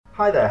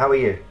Hi there, how are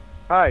you?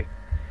 Hi.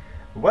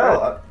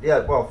 Well,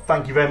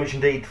 thank you very much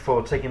indeed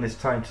for taking this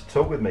time to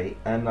talk with me.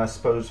 And I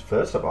suppose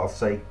first of all, I'll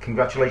say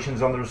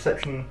congratulations on the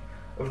reception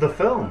of the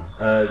film.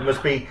 It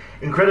must be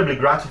incredibly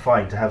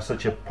gratifying to have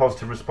such a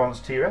positive response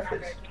to your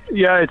efforts.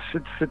 Yeah,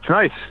 it's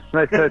nice. It's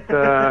nice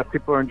that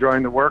people are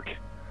enjoying the work.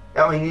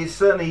 I mean, it's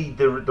certainly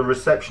the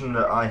reception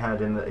that I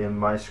had in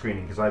my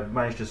screening, because I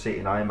managed to see it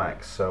in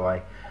IMAX, so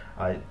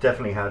I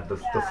definitely had the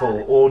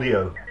full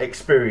audio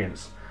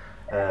experience.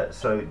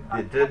 So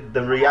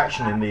the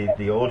reaction in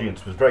the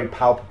audience was very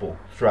palpable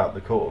throughout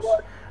the course.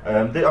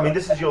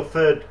 This is your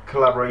third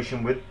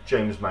collaboration with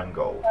James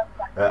Mangold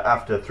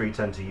after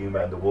 3:10 to Yuma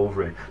and the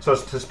Wolverine. So I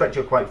suspect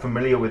you're quite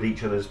familiar with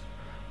each other's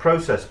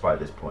process by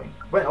this point.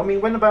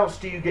 Whenabouts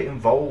do you get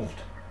involved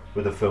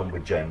with a film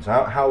with James?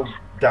 How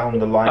down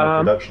the line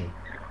of production?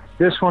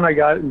 This one I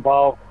got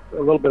involved a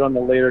little bit on the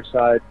later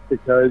side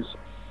because,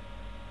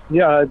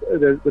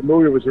 the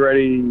movie was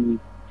already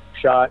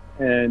shot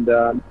and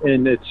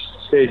in its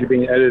stage of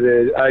being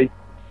edited. I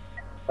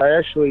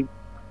actually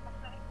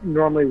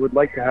normally would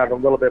like to have a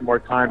little bit more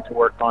time to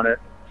work on it.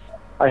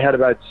 I had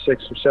about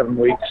 6 or 7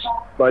 weeks,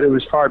 but it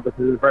was hard because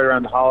it was right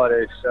around the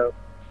holidays, so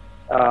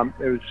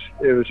it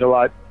was a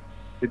lot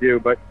to do.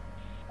 But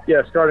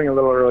yeah, starting a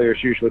little earlier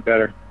is usually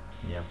better.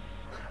 Yeah.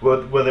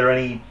 Were there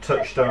any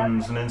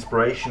touchstones and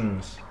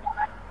inspirations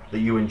that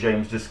you and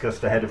James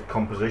discussed ahead of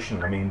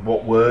composition? I mean,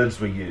 what words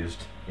were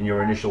used in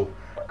your initial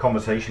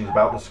conversations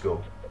about the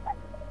score?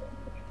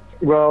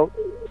 Well,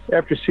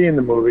 after seeing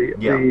the movie,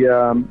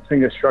 the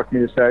thing that struck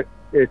me is that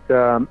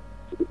the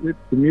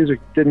music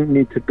didn't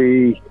need to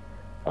be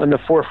on the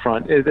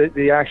forefront.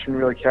 The action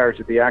really carries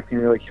it. The acting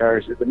really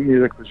carries it. The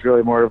music was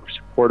really more of a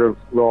supportive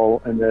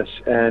role in this,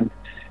 and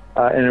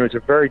it was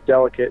a very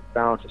delicate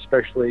balance,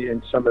 especially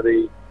in some of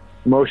the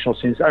emotional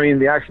scenes. I mean,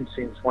 the action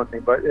scenes is one thing,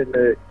 but in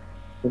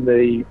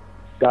the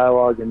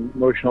dialogue and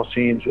emotional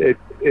scenes,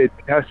 it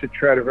has to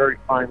tread a very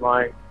fine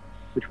line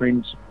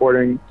between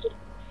supporting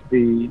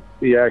the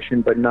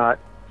action but not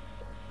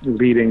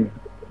leading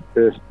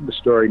the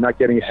story, not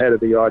getting ahead of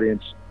the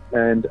audience.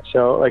 And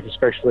so, like,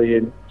 especially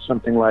in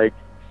something like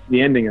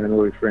the ending of the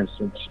movie, for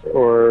instance,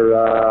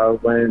 or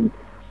when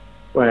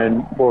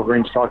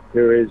Wolverine's talking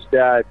to his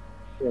dad,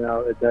 in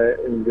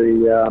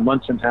the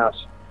Munson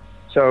house.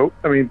 So,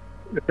 I mean,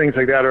 things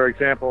like that are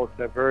examples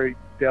that are very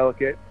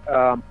delicate.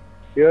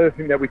 The other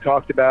thing that we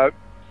talked about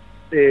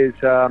is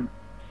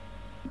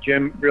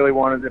Jim really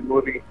wanted the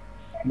movie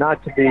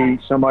not to be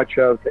so much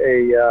of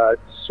a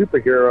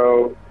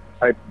superhero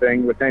type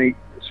thing with any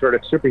sort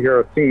of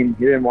superhero theme.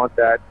 He didn't want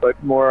that,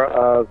 but more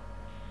of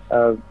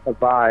a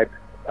vibe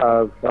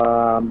of.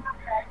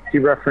 He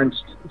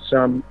referenced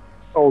some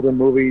older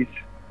movies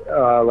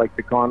like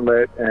The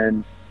Gauntlet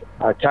and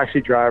Taxi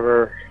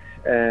Driver,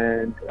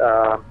 and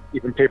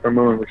even Paper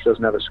Moon, which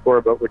doesn't have a score,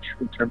 but which,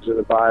 in terms of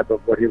the vibe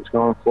of what he was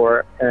going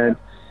for. And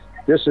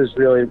this is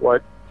really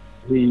what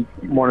he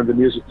wanted the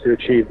music to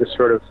achieve, this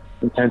sort of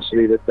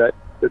intensity that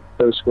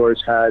those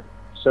scores had.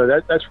 So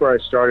that's where I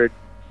started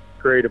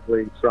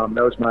creatively from.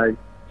 That was my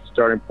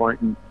starting point,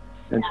 and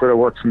sort of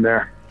worked from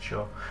there.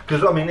 Sure.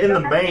 Because, I mean, in the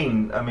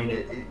main,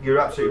 you're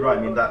absolutely right.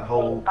 I mean, that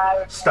whole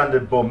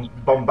standard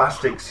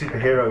bombastic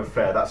superhero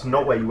fare, that's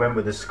not where you went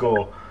with the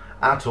score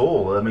at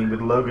all. I mean, with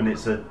Logan,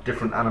 it's a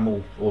different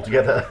animal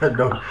altogether.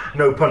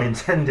 no pun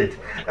intended.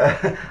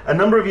 A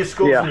number of your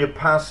scores in your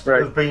past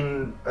have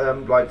been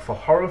like for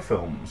horror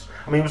films.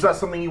 I mean, was that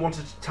something you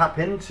wanted to tap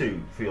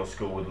into for your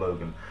score with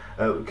Logan?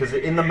 Because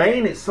in the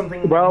main, it's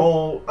something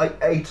more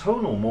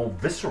atonal, more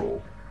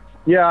visceral.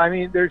 Yeah, I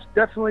mean, there's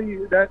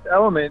definitely that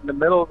element in the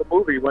middle of the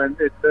movie when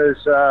it does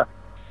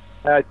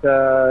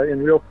in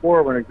Reel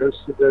 4, when it goes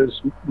to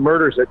those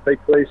murders that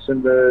take place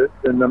in the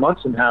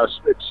Munson house.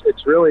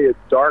 It's really a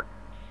dark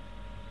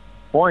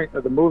point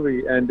of the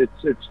movie, and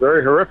it's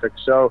very horrific.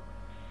 So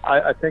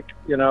I think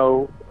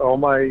all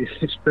my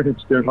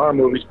experience doing horror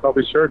movies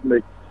probably served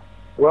me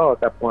well at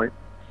that point.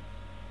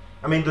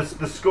 I mean,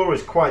 the score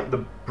is quite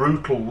the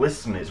brutal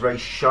listen. It's very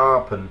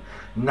sharp and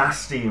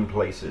nasty in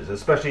places,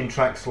 especially in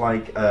tracks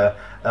like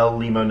El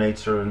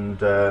Limonator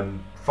and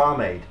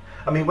Farm Aid.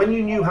 I mean, when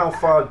you knew how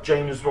far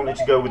James wanted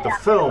to go with the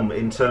film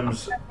in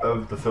terms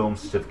of the film's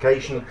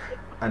certification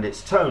and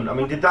its tone, I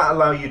mean, did that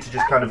allow you to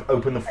just kind of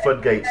open the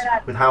floodgates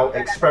with how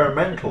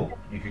experimental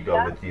you could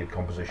go with the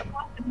composition?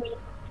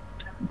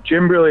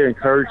 Jim really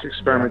encouraged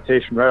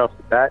experimentation right off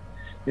the bat.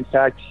 In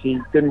fact, he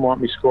didn't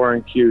want me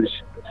scoring cues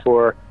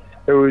for...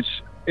 we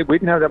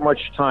didn't have that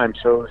much time,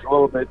 so it was a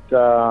little bit...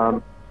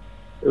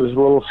 it was a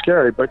little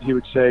scary, but he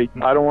would say,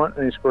 I don't want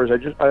any scores,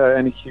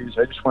 any cues,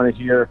 I just want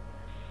to hear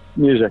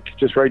music,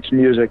 just write some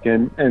music.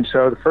 And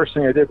so the first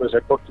thing I did was I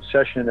booked a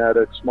session at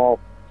a small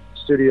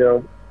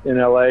studio in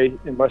LA,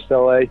 in West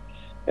LA,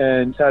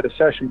 and had a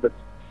session with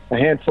a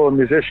handful of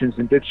musicians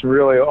and did some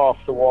really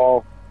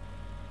off-the-wall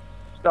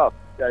stuff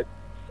that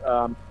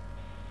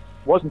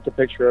wasn't the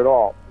picture at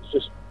all. It was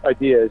just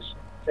ideas.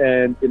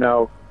 And,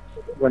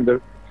 when the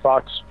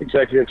Fox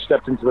executive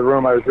stepped into the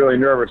room, I was really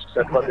nervous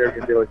because I thought they were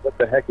going to be like, what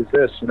the heck is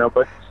this?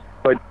 But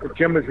but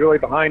Jim was really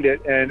behind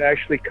it and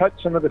actually cut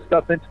some of the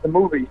stuff into the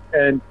movie,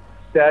 and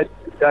that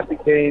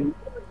became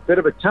a bit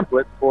of a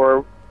template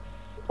for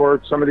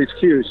some of these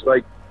cues,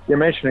 like you're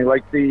mentioning,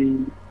 like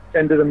the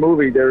end of the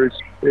movie.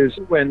 Is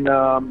when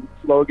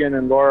Logan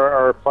and Laura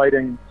are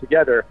fighting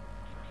together.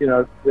 You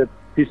know, the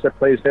piece that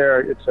plays there,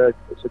 it's a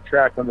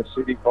track on the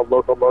CD called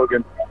Local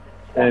Logan,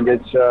 and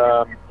it's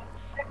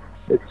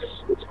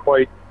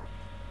quite,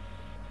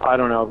 I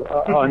don't know,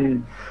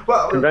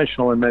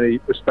 unconventional in many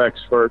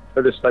respects for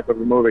this type of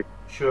a movie.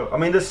 Sure. I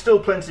mean, there's still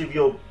plenty of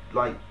your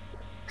like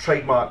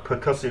trademark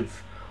percussive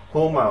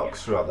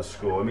hallmarks throughout the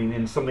score. I mean,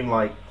 in something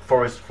like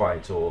Forest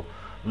Fight or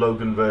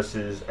Logan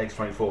versus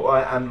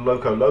X-24 and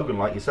Loco Logan,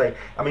 like you say.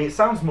 I mean, it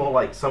sounds more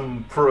like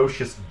some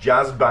ferocious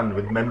jazz band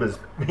with members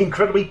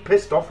incredibly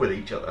pissed off with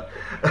each other.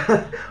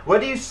 Where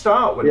do you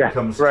start when it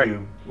comes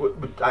to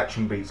with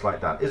action beats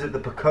like that? Is it the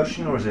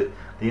percussion or is it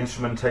the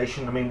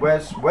instrumentation? I mean, where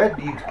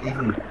do you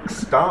even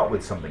start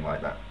with something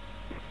like that?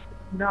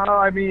 No,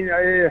 I mean,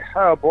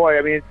 oh boy,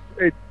 I mean,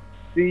 if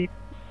there's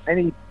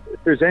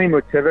any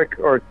motivic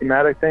or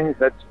thematic things,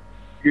 that's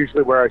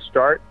usually where I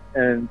start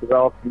and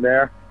develop from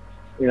there.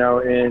 You know,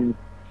 in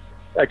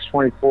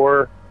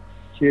X-24,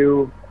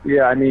 Q,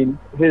 yeah, I mean,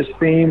 his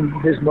theme,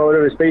 his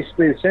motive is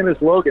basically the same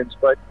as Logan's,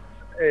 but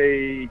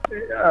a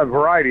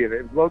variety of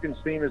it. Logan's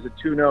theme is a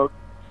two-note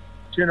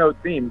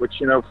theme, which,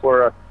 you know,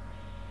 for a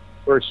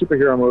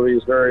superhero movie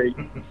is very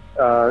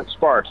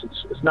sparse.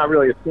 It's not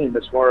really a theme.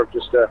 It's more of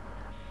just a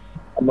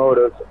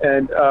motive.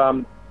 And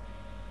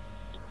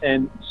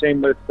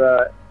same with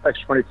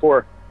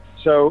X-24.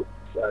 So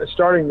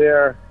starting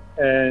there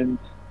and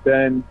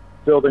then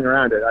building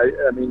around it.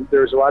 I mean,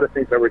 there's a lot of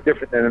things that were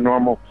different than a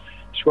normal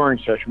scoring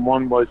session.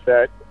 One was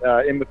that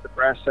in with the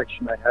brass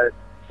section, I had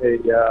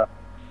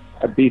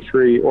a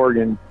B3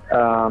 organ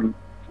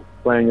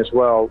playing as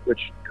well,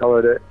 which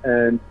colored it,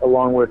 and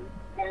along with,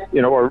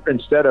 you know, or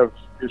instead of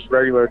just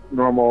regular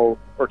normal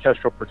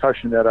orchestral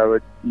percussion that I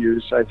would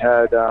use, I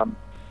had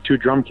 2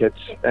 drum kits,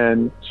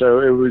 and so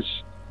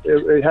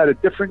it had a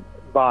different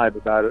vibe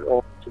about it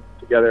all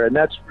together, and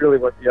that's really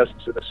what the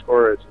essence of the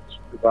score is. It's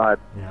the vibe.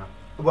 Yeah.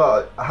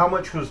 Well, how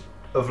much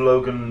of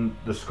Logan,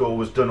 the score,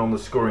 was done on the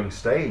scoring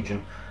stage,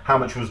 and how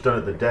much was done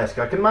at the desk?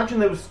 I can imagine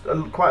there was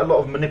quite a lot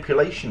of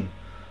manipulation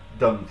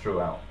done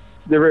throughout.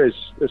 There's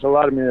a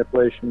lot of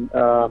manipulation.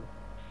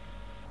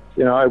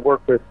 You know, I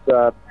work with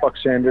Buck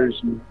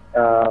Sanders,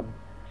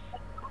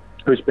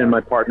 who's been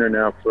my partner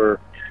now for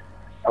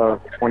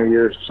 20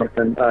 years or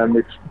something.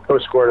 We've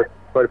co-scored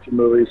quite a few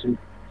movies, and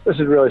this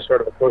is really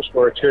sort of a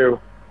co-score too.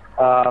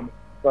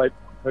 But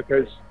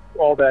because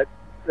all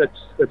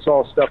that's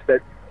all stuff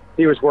that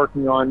he was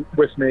working on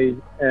with me,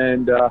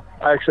 and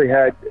I actually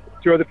had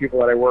 2 other people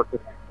that I worked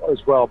with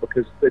as well,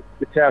 because the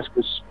task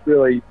was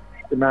really,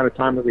 the amount of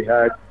time that we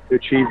had to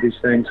achieve these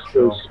things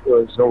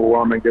was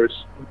overwhelming. There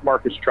was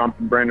Marcus Trump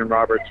and Brandon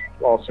Roberts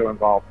also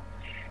involved,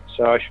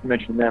 so I should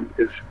mention them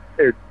because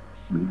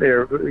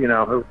they're you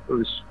know, it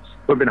would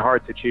have been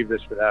hard to achieve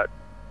this without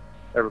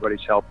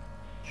everybody's help.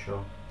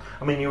 Sure.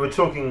 I mean, you were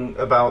talking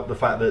about the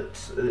fact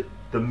that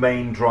the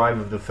main drive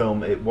of the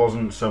film, it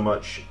wasn't so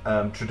much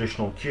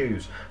traditional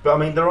cues, but I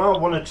mean, there are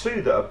 1 or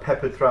 2 that are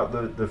peppered throughout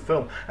the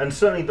film, and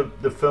certainly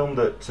the film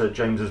that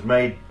James has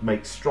made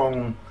makes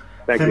strong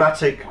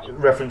thematic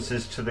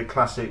references to the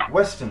classic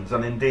westerns,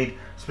 and indeed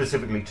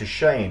specifically to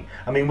Shane.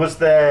 I mean, was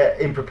there,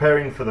 in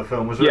preparing for the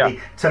film, was there any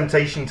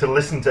temptation to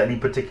listen to any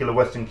particular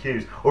western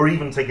cues, or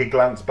even take a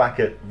glance back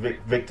at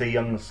Victor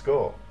Young's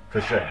score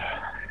for Shane?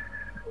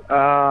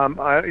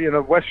 You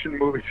know, western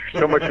movies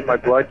are so much in my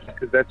blood,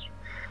 because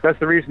that's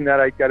the reason that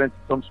I got into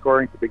film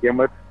scoring to begin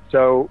with.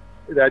 So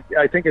that,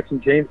 I think it's in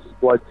James's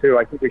blood too.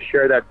 I think we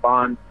share that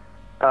bond,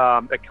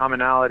 that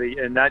commonality,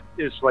 and that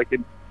is like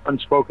an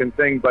unspoken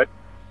thing. But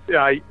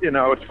you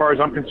know, as far as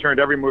I'm concerned,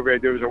 every movie I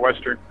do is a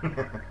western.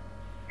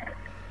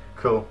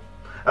 Cool.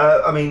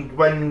 I mean,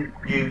 when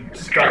you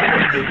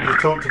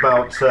talked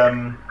about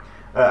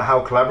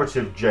how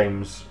collaborative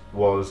James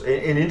was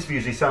in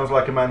interviews. He sounds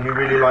like a man who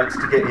really likes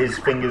to get his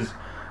fingers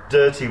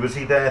dirty. Was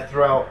he there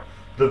throughout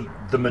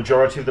the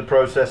majority of the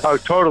process? Oh,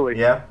 totally.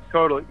 Yeah?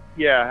 Totally.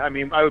 Yeah. I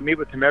mean, I would meet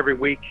with him every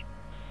week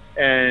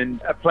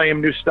and play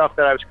him new stuff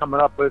that I was coming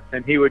up with,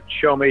 and he would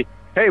show me,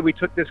 hey, we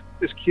took this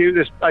cue,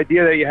 this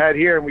idea that you had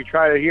here, and we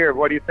tried it here.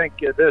 What do you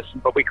think of this?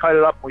 But we cut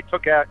it up, and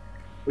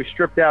we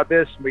stripped out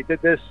this, and we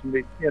did this, and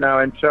we, you know,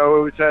 and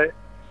so it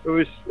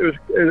was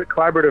a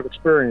collaborative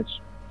experience.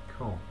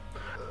 Cool.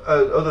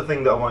 Other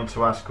thing that I wanted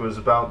to ask was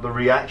about the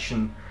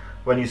reaction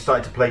when you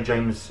started to play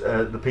James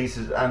the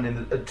pieces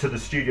and to the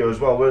studio as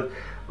well.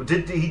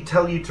 Did he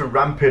tell you to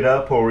ramp it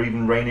up or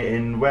even rein it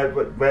in?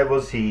 Where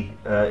was he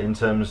in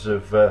terms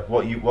of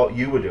what you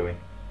were doing?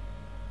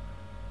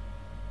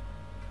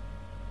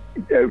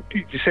 Did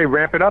you say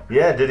ramp it up?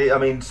 Yeah, did he? I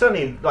mean,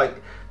 certainly,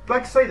 like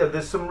I say, that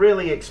there's some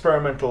really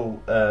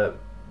experimental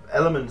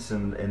elements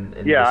in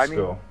this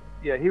score.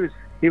 Yeah,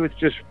 he was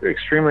just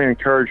extremely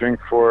encouraging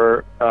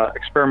for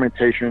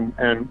experimentation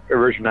and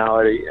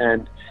originality,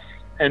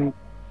 and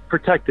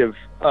protective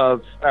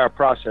of our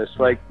process.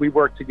 Like, we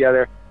worked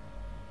together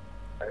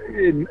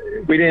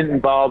we didn't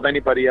involve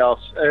anybody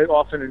else.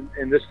 Often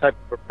in this type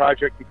of a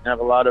project, you can have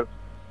a lot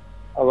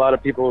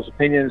of people's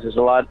opinions. There's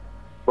a lot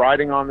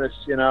riding on this,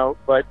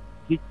 but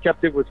he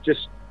kept it with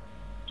just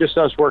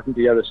us working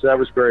together. So that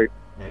was great.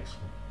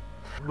 Excellent.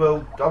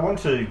 Well, I want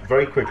to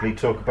very quickly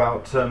talk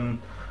about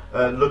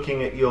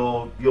looking at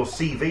your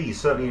CV,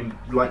 certainly in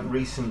like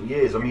recent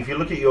years. I mean, if you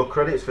look at your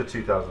credits for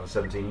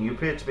 2017, you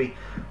appear to be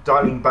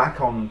dialing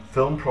back on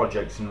film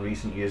projects in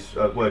recent years,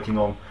 working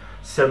on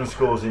 7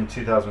 scores in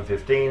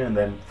 2015 and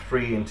then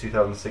 3 in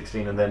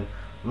 2016 and then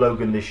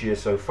Logan this year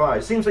so far.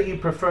 It seems like you're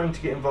preferring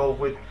to get involved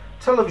with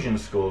television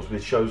scores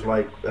with shows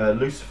like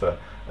Lucifer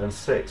and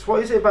Six.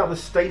 What is it about the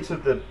state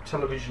of the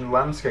television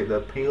landscape that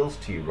appeals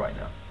to you right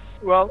now?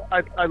 Well,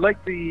 I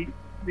like the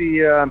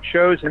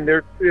shows, and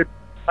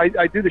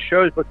I do the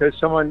shows because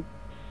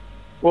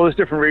there's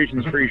different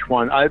reasons for each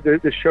one.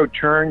 The show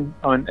Turn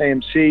on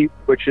AMC,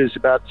 which is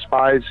about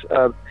spies,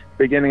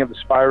 beginning of the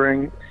spy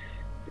ring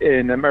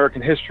in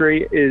American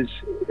history,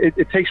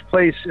 it takes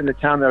place in the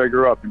town that I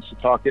grew up in,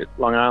 Setauket,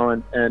 Long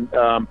Island, and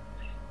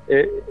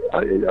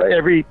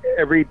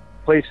every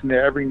place in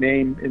there, every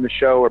name in the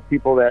show are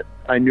people that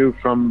I knew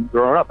from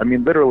growing up. I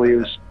mean, literally, it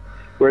was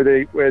where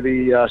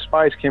the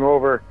spies came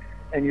over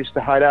and used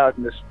to hide out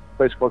in this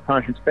place called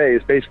Conscience Bay.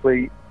 It's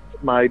basically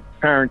my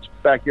parents'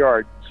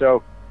 backyard.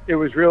 So it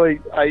was really,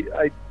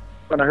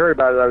 when I heard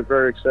about it, I was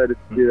very excited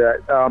to do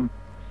that.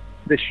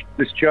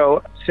 This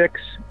show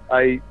Six,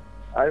 I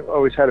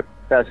always had a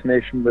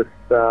fascination with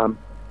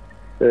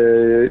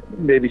the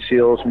Navy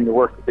SEALs and the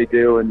work that they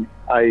do, and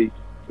I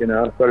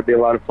thought it'd be a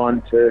lot of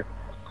fun to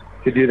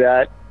do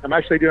that. I'm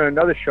actually doing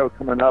another show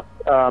coming up.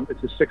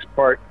 It's a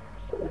 6-part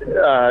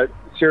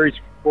series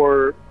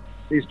for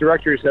these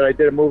directors that I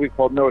did a movie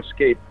called No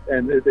Escape,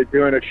 and they're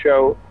doing a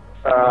show.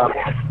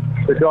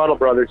 The Dawdle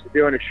brothers are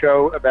doing a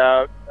show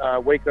about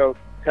Waco,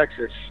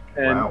 Texas,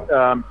 and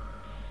wow.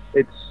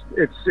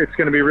 It's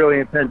going to be really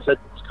intense.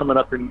 That's coming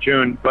up in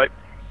June, but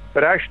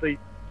actually,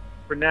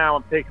 for now,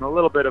 I'm taking a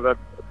little bit of a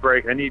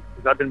break.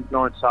 Because I've been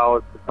going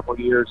solid for a couple of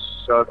years,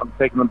 so I'm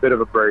taking a bit of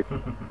a break.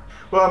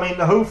 Well, I mean,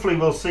 hopefully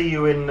we'll see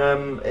you in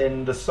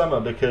the summer,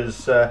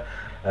 because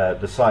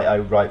the site I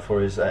write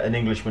for is An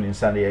Englishman in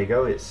San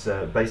Diego. It's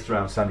based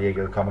around San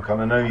Diego Comic-Con.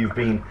 I know you've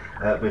been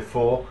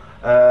before.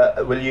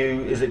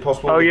 Is it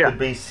possible we could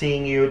be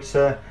seeing you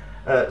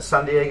at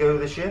San Diego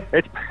this year?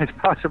 It's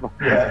possible.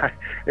 Yeah.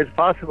 It's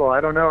possible.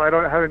 I don't know.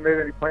 I haven't made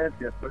any plans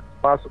yet, but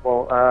it's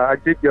possible. I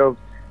did go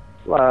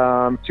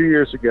 2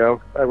 years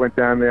ago. I went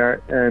down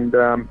there, and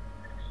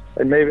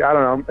maybe, I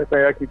don't know, if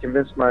I can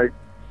convince my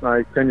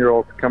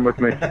 10-year-old to come with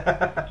me.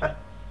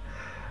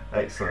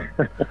 Excellent.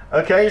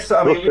 Okay, so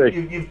I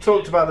mean, you've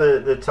talked about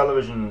the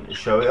television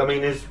show. I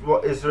mean, is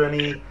there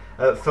any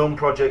film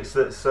projects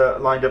that's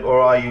lined up,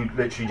 or are you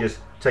literally just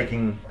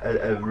taking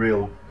a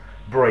real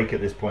break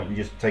at this point?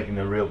 You're just taking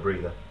a real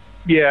breather?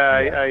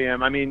 Yeah. I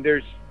am. I mean,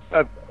 there's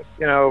a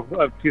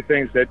few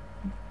things that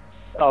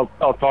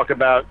I'll talk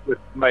about with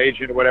my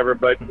agent or whatever,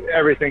 but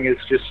everything is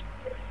just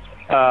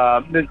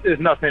there's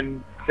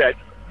nothing set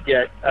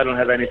yet. I don't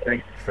have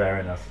anything. Fair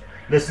enough.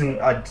 Listen,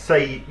 I'd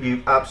say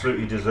you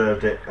absolutely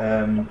deserved it,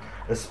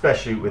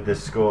 especially with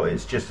this score.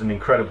 It's just an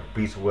incredible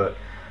piece of work.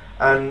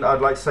 And I'd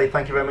like to say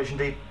thank you very much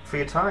indeed for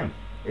your time.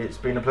 It's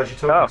been a pleasure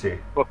talking to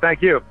you. Well,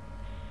 thank you.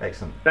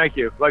 Excellent. Thank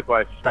you.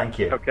 Likewise. Thank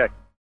you. Okay.